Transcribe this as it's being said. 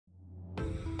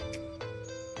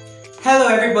Hello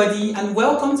everybody and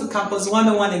welcome to Campus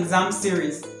 101 exam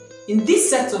series. In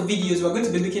this set of videos, we're going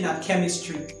to be looking at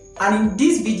chemistry. And in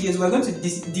these videos, we're going to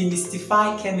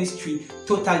demystify chemistry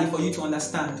totally for you to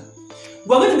understand.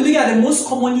 We're going to be looking at the most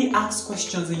commonly asked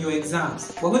questions in your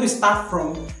exams. We're going to start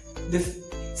from the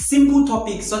simple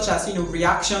topics such as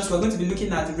reactions. We're going to be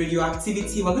looking at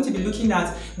radioactivity. We're going to be looking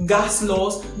at gas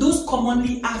laws. Those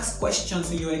commonly asked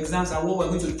questions in your exams are what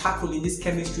we're going to tackle in this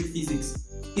chemistry physics.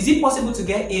 Is it possible to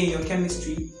get A in your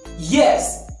chemistry?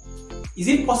 Yes. Is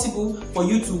it possible for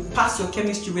you to pass your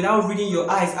chemistry without reading your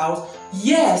eyes out?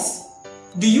 Yes.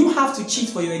 Do you have to cheat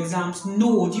for your exams?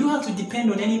 No. Do you have to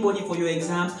depend on anybody for your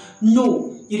exams?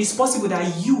 No. It is possible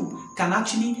that you can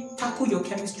actually tackle your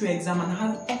chemistry exam and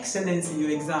have excellence in your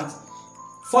exams.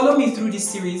 Follow me through this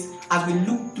series as we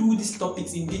look through these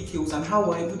topics in details and how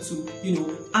we're able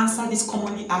to, answer these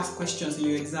commonly asked questions in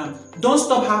your exam. Don't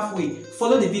stop halfway.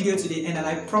 Follow the video to the end and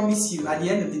I promise you, at the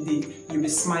end of the day, you'll be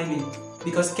smiling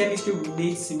because chemistry will be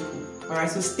made simple.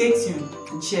 Alright, so stay tuned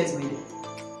and cheers my day.